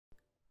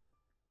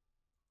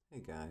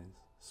Hey guys,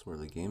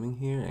 Swirly Gaming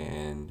here,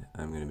 and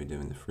I'm going to be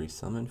doing the free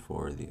summon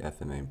for the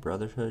FMA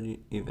Brotherhood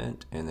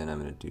event, and then I'm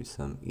going to do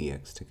some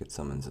EX ticket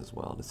summons as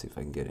well to see if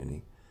I can get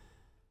any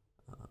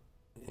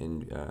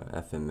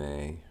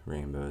FMA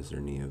Rainbows or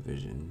Neo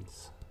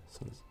Visions.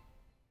 So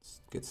let's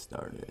get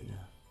started.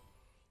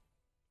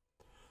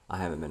 I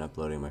haven't been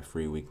uploading my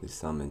free weekly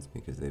summons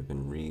because they've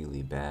been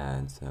really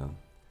bad,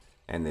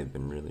 and they've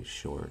been really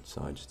short,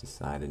 so I just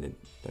decided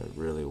there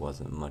really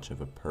wasn't much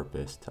of a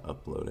purpose to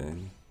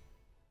uploading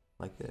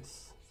like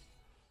this.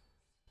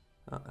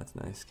 Oh, that's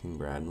nice, King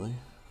Bradley.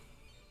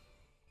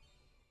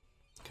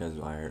 Because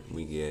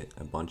we get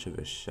a bunch of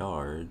his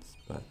shards,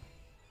 but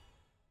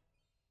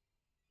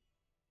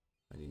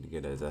I need to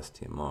get his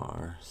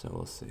STMR, so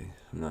we'll see.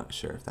 I'm not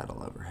sure if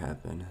that'll ever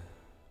happen.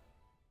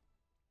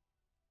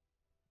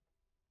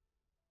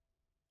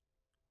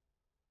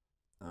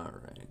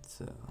 Alright,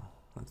 so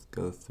let's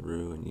go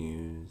through and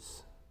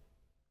use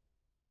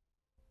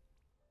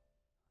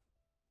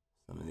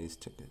some of these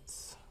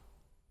tickets.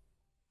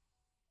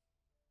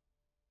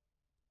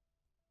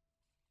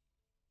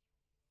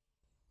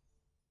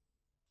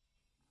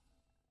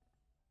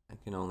 I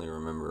can only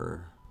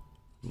remember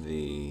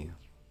I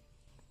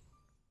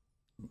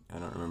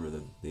don't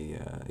remember the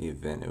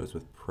event. It was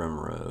with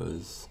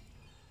Primrose,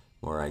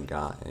 where I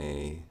got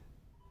a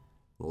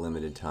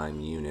limited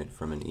time unit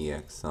from an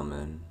EX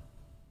summon.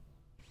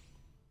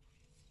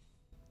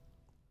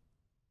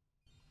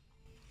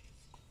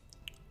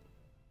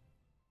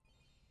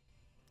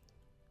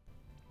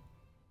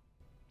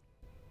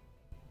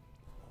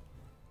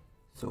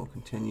 So we'll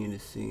continue to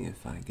see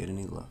if I get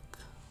any luck.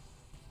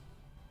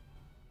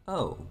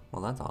 Oh,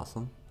 well that's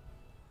awesome.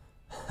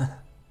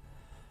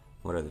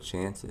 What are the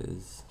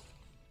chances?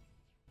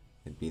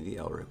 It'd be the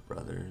Elric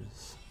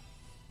brothers.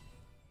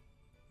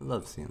 I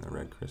love seeing the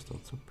red crystal,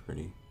 it's so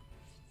pretty.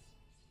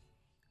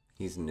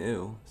 He's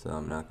new, so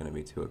I'm not going to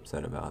be too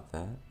upset about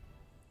that.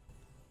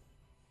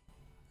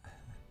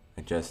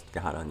 I just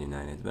got on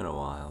United, it's been a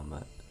while,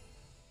 but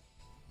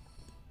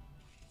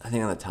I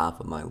think on the top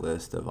of my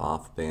list of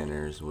off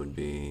banners would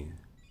be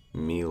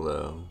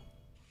Milo,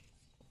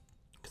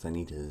 because I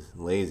need his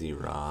lazy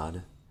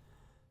rod,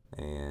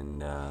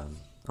 and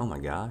oh my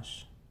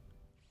gosh,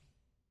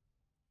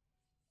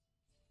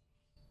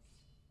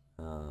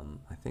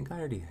 I think I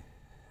already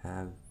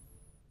have,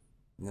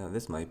 no,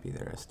 this might be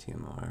their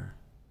STMR,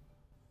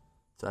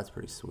 so that's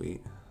pretty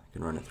sweet. I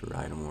can run it through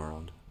Item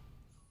World.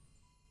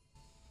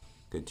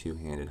 Good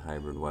two-handed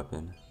hybrid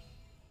weapon.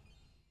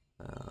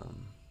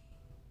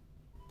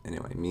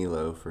 Anyway,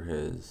 Milo for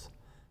his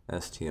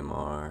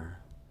STMR,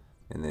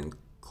 and then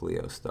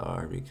Cleo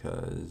Star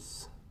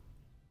because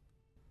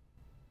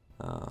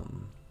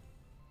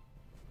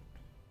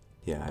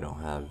yeah, I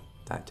don't have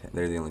that.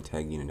 They're the only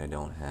tag unit I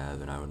don't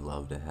have, and I would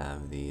love to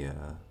have the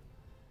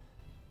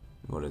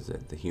what is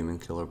it? The human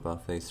killer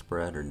buff they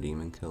spread, or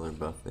demon killer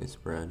buff they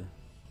spread,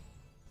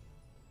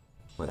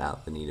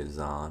 without the need of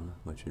Zon,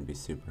 which would be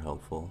super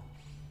helpful.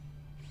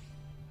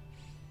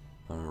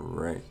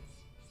 Alright.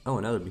 Oh,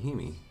 another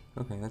Bohemi.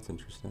 Okay, that's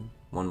interesting.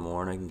 One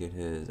more and I can get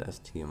his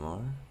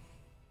STMR.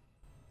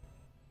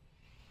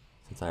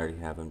 Since I already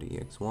have him to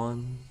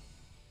EX1.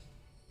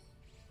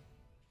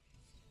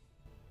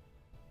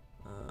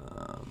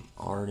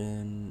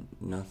 Arden,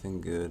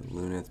 nothing good.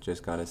 Lunith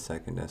just got a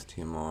second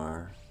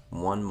STMR.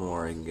 One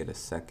more I can get a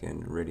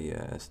second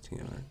Rydia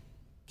STMR.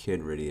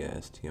 Kid Rydia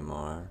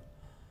STMR.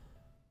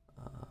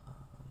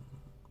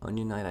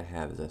 Onion Knight I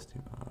have his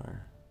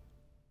STMR.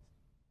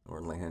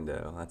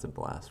 Orlando, that's a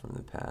blast from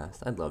the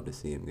past. I'd love to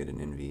see him get an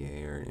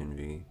NVA or an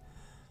NV.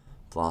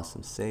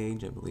 Blossom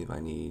Sage, I believe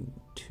I need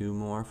 2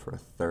 more for a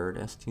third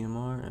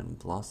STMR, and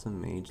Blossom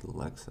Mage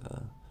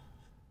Lexa.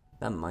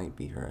 That might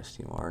be her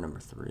STMR, number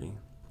 3.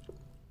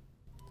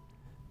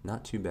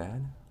 Not too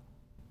bad.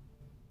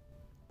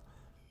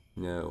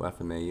 No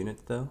FMA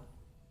units though,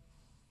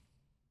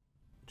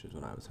 which is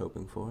what I was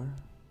hoping for.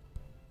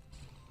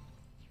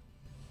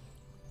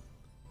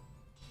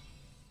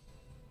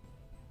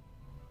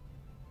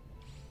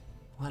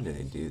 Why do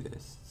they do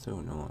this? It's so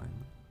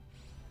annoying.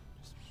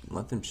 Just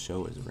let them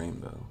show his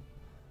rainbow.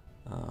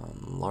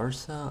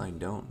 Larsa, I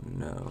don't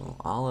know.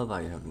 Olive,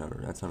 I have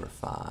that's number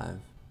 5.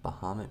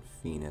 Bahamut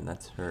Fina,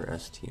 that's her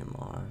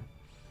STMR.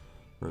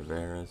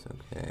 Rivera's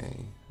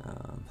okay.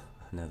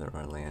 Another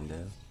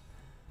Orlando.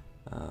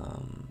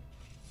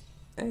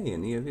 Hey, a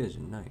Neo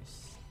Vision,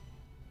 nice.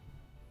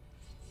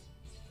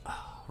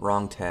 Oh,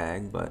 wrong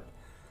tag, but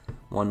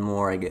one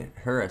more I get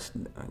her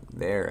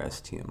their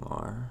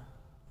STMR.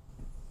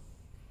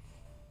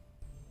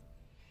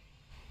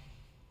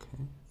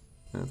 Okay,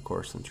 and of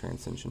course some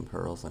Transcension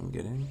Pearls I'm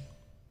getting.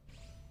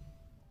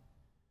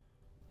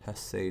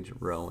 Sage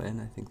Rowan,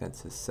 I think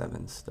that's his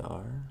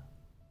 7-star.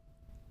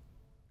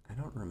 I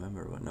don't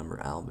remember what number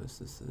Albus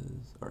this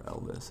is, or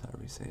Elvis,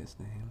 however you say his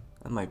name.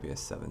 That might be a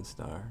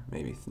 7-star,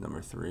 maybe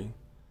number 3.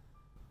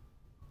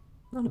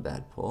 Not a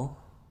bad pull.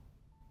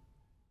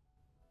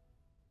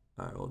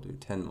 Alright, we'll do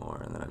 10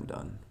 more and then I'm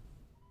done.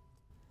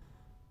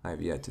 I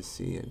have yet to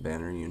see a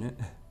banner unit.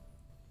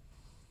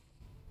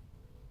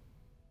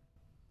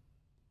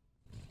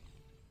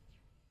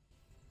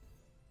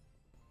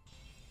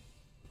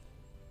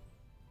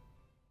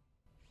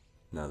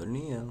 Another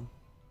Neo.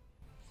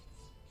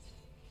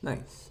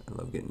 Nice. I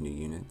love getting new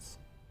units.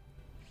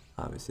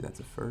 Obviously that's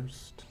a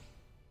first.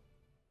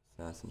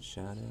 Assassin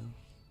Shadow.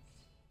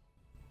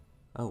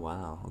 Oh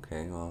wow,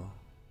 okay, well.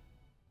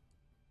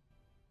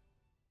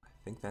 I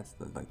think that's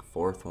the like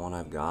fourth one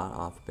I've got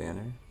off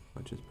banner,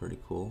 which is pretty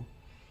cool.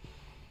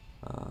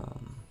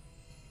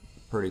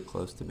 Pretty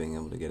close to being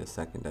able to get a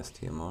second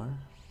STMR.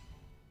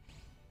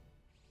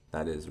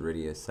 That is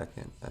Rydia's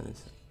second. That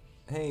is,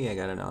 hey, I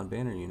got an odd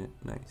banner unit.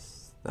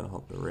 Nice. That'll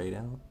help the raid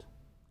out.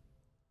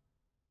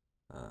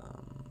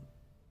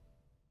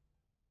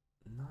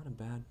 Not a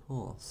bad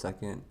pull.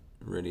 Second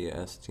Rydia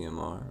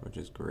STMR, which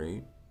is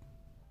great.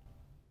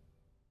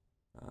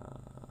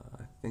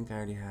 I think I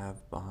already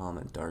have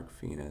Bahamut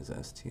Darkfiend as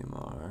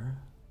STMR.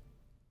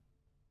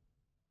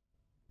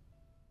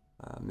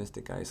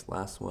 Mystic Ice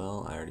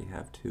Lastwell, I already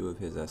have 2 of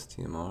his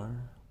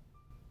STMR.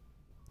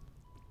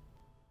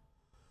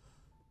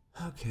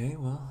 Okay,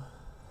 well,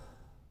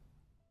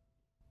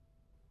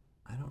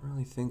 I don't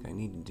really think I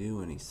need to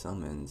do any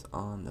summons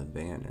on the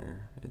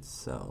banner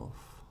itself,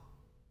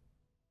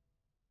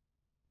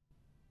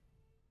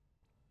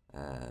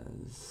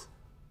 as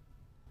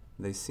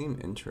they seem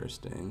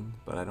interesting,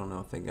 but I don't know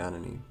if they got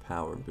any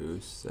power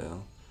boosts,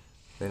 so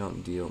they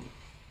don't deal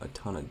a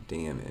ton of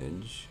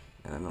damage,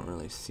 and I don't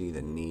really see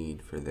the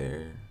need for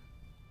their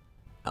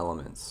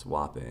element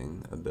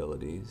swapping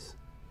abilities.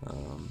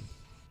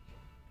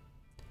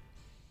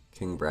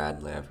 King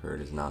Bradley, I've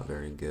heard, is not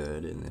very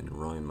good, and then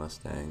Roy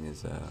Mustang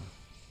is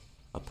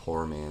a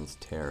poor man's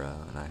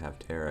Terra, and I have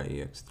Terra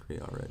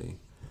EX3 already.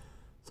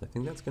 So I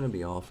think that's going to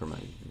be all for my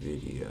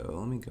video.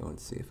 Let me go and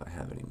see if I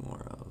have any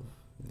more of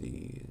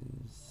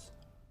these.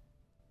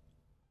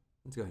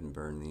 Let's go ahead and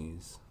burn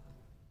these.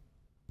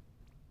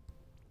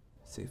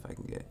 See if I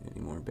can get any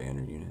more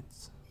banner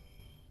units.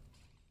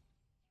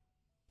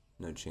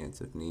 No chance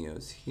of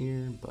Neos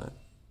here, but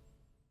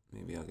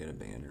maybe I'll get a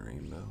banner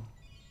rainbow.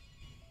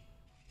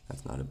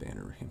 That's not a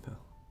banner rainbow.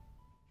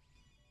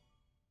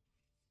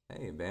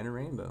 Hey, a banner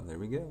rainbow. There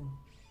we go.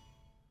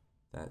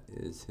 That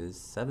is his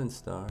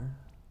 7-star.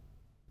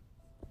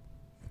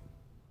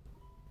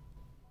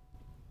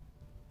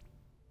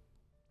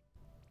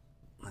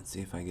 Let's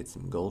see if I get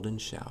some golden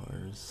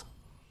showers.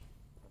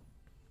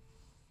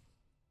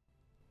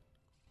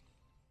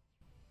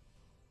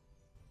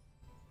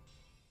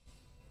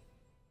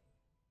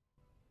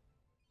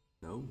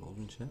 No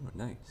golden shower.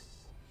 Nice.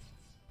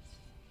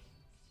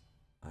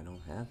 I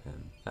don't have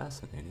him.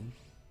 Fascinating.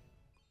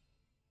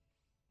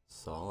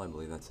 Saul, I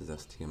believe that's his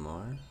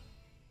STMR.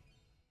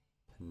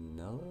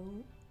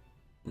 Pinello?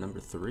 Number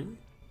 3?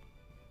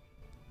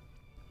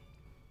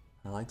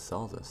 I like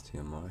Saul's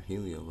STMR.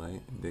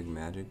 Heliolite, Big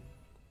Magic,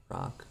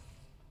 Rock.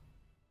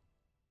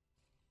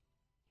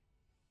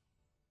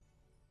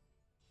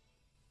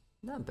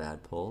 Not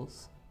bad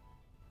pulls.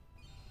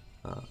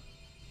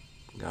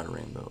 Got a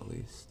rainbow at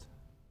least.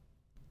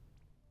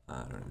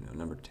 I don't even know.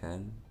 Number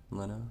 10,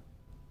 Lena.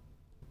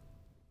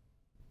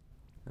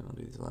 And we'll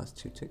do these last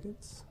 2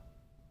 tickets.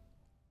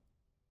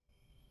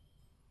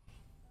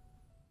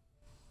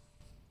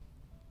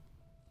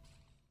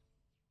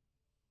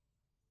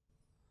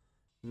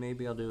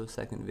 Maybe I'll do a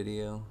second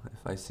video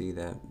if I see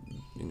that,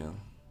 you know,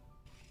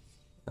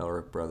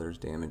 Elric Brothers'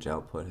 damage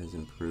output has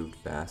improved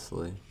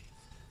vastly.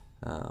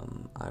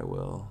 I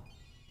will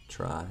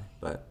try,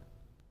 but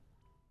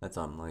that's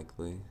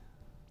unlikely.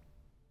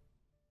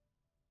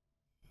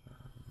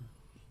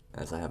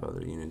 As I have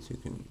other units who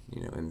can,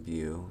 you know,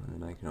 imbue,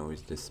 and I can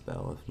always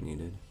dispel if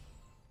needed.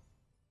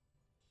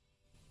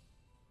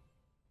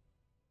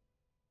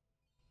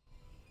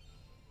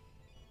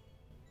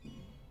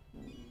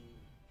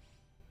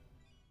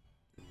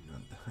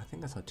 I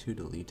think I saw 2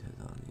 deleted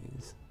on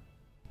these.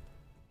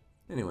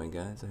 Anyway,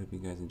 guys, I hope you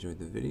guys enjoyed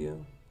the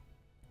video.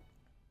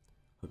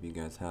 Hope you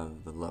guys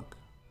have the luck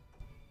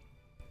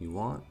you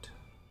want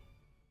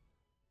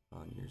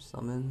on your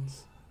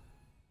summons.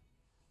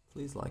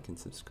 Please like and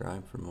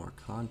subscribe for more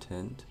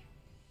content.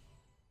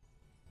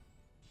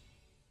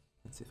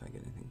 Let's see if I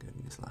get anything good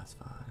in these last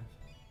 5.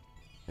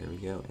 There we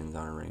go, ends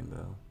on a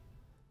rainbow.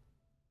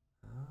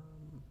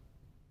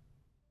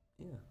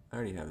 Yeah, I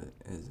already have it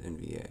as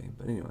NVA,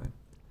 but anyway.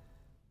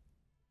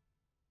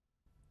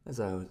 As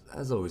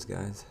always,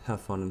 guys,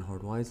 have fun and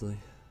hoard wisely.